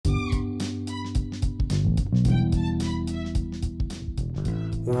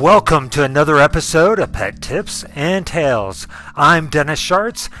Welcome to another episode of Pet Tips and Tales. I'm Dennis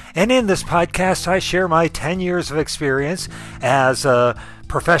Schartz, and in this podcast I share my 10 years of experience as a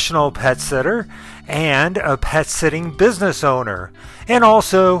professional pet sitter and a pet sitting business owner, and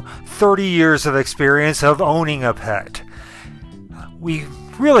also 30 years of experience of owning a pet. We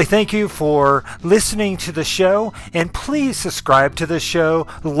really thank you for listening to the show, and please subscribe to the show,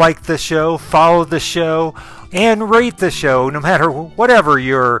 like the show, follow the show, and rate the show, no matter whatever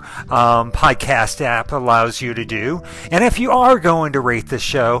your podcast app allows you to do. And if you are going to rate the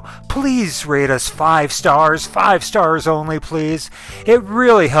show, please rate us 5 stars only, please. It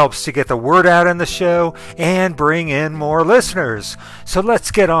really helps to get the word out on the show and bring in more listeners. So let's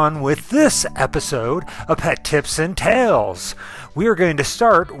get on with this episode of Pet Tips and Tales. We are going to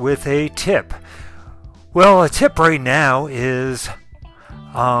start with a tip. Well, a tip right now is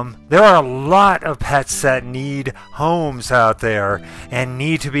there are a lot of pets that need homes out there and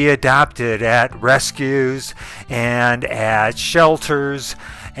need to be adopted at rescues and at shelters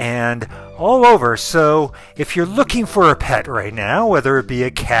and all over. So if you're looking for a pet right now, whether it be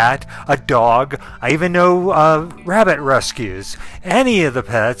a cat, a dog, I even know rabbit rescues, any of the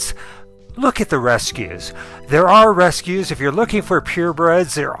pets, look at the rescues. There are rescues. If you're looking for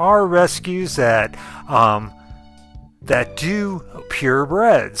purebreds, there are rescues that do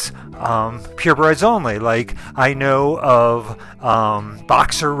purebreds, purebreds only. Like I know of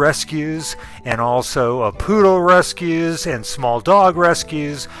boxer rescues and also poodle rescues and small dog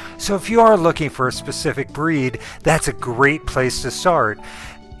rescues. So if you are looking for a specific breed, that's a great place to start.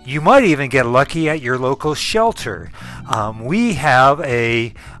 You might even get lucky at your local shelter. We have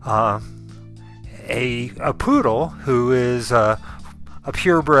a poodle who is a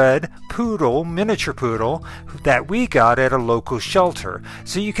purebred poodle, miniature poodle, that we got at a local shelter.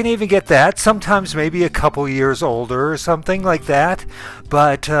 So you can even get that, sometimes maybe a couple years older or something like that.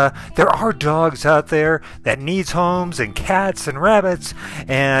 But there are dogs out there that needs homes, and cats and rabbits.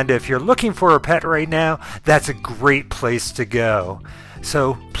 And if you're looking for a pet right now, that's a great place to go.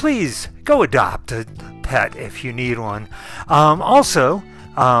 So please go adopt a pet if you need one.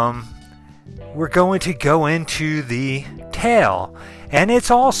 We're going to go into the tale, and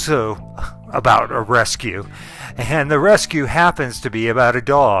it's also about a rescue, and the rescue happens to be about a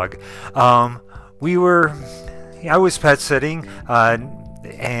dog. I was pet sitting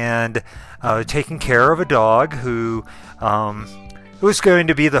and taking care of a dog who it was going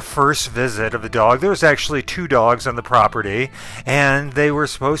to be the first visit of the dog. There was actually 2 dogs on the property, and they were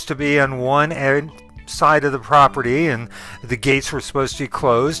supposed to be on one side of the property, and the gates were supposed to be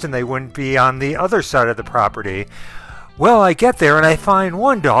closed, and they wouldn't be on the other side of the property. Well, I get there and I find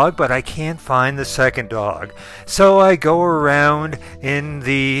one dog, but I can't find the second dog. So I go around in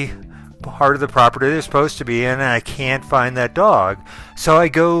the part of the property they're supposed to be in, and I can't find that dog. So I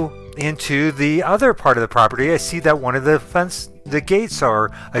go into the other part of the property. I see that one of the gates are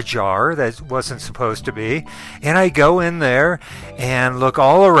ajar that wasn't supposed to be, and I go in there and look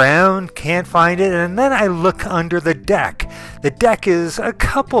all around, can't find it, and then I look under the deck. The deck is a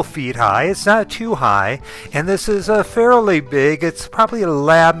couple feet high, it's not too high, and this is a fairly big, it's probably a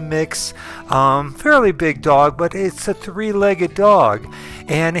lab mix, fairly big dog, but it's a 3-legged dog,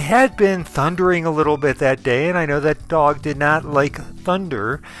 and it had been thundering a little bit that day, and I know that dog did not like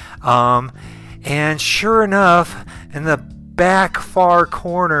thunder, and sure enough, in the back far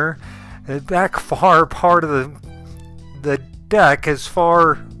corner, the back far part of the deck, as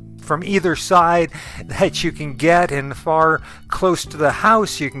far from either side that you can get, and far close to the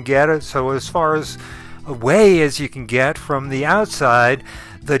house you can get it, so as far as away as you can get from the outside,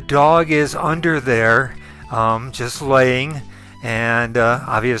 the dog is under there, just laying and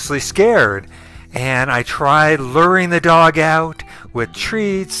obviously scared. And I tried luring the dog out with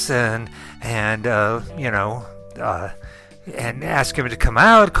treats and ask him to come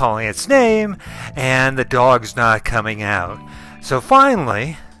out, calling its name, and the dog's not coming out. So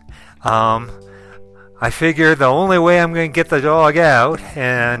finally, I figured the only way I'm going to get the dog out,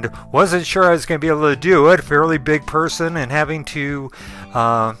 and wasn't sure I was going to be able to do it, fairly big person, and having to,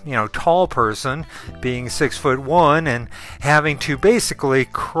 tall person, being 6'1", and having to basically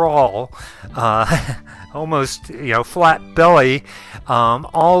crawl, almost, flat belly,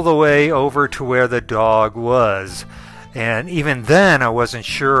 all the way over to where the dog was. And even then, I wasn't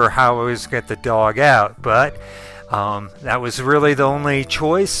sure how I was going to get the dog out, but that was really the only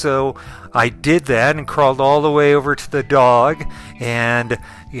choice, so I did that and crawled all the way over to the dog and,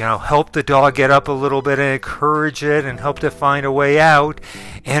 helped the dog get up a little bit and encourage it and helped it find a way out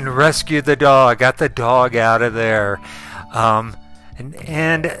and rescued the dog, got the dog out of there.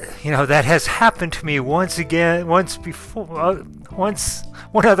 and you know, that has happened to me once again, once before,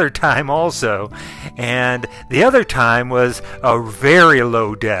 one other time also, and the other time was a very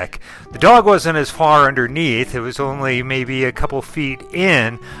low deck. The dog wasn't as far underneath, it was only maybe a couple feet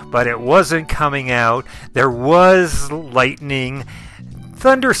in, but it wasn't coming out. There was lightning,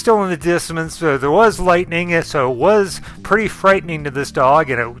 thunder still in the distance, so there was lightning, so it was pretty frightening to this dog,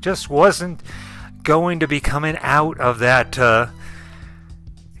 and it just wasn't going to be coming out of that,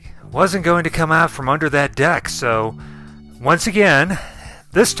 wasn't going to come out from under that deck. So once again,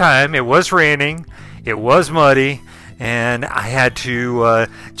 this time it was raining, it was muddy, and I had to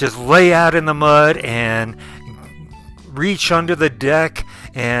just lay out in the mud and reach under the deck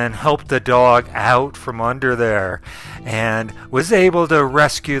and help the dog out from under there, and was able to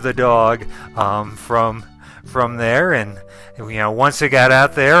rescue the dog from there. And you know, once I got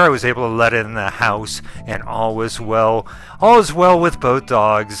out there, I was able to let it in the house, and all was well with both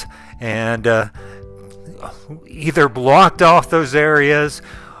dogs, and either blocked off those areas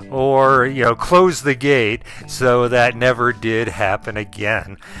or, you know, closed the gate, so that never did happen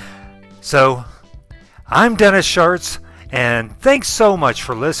again. So I'm Dennis Schartz, and thanks so much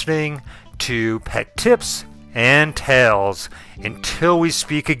for listening to Pet Tips and Tales. Until we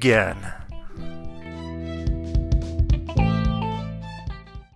speak again.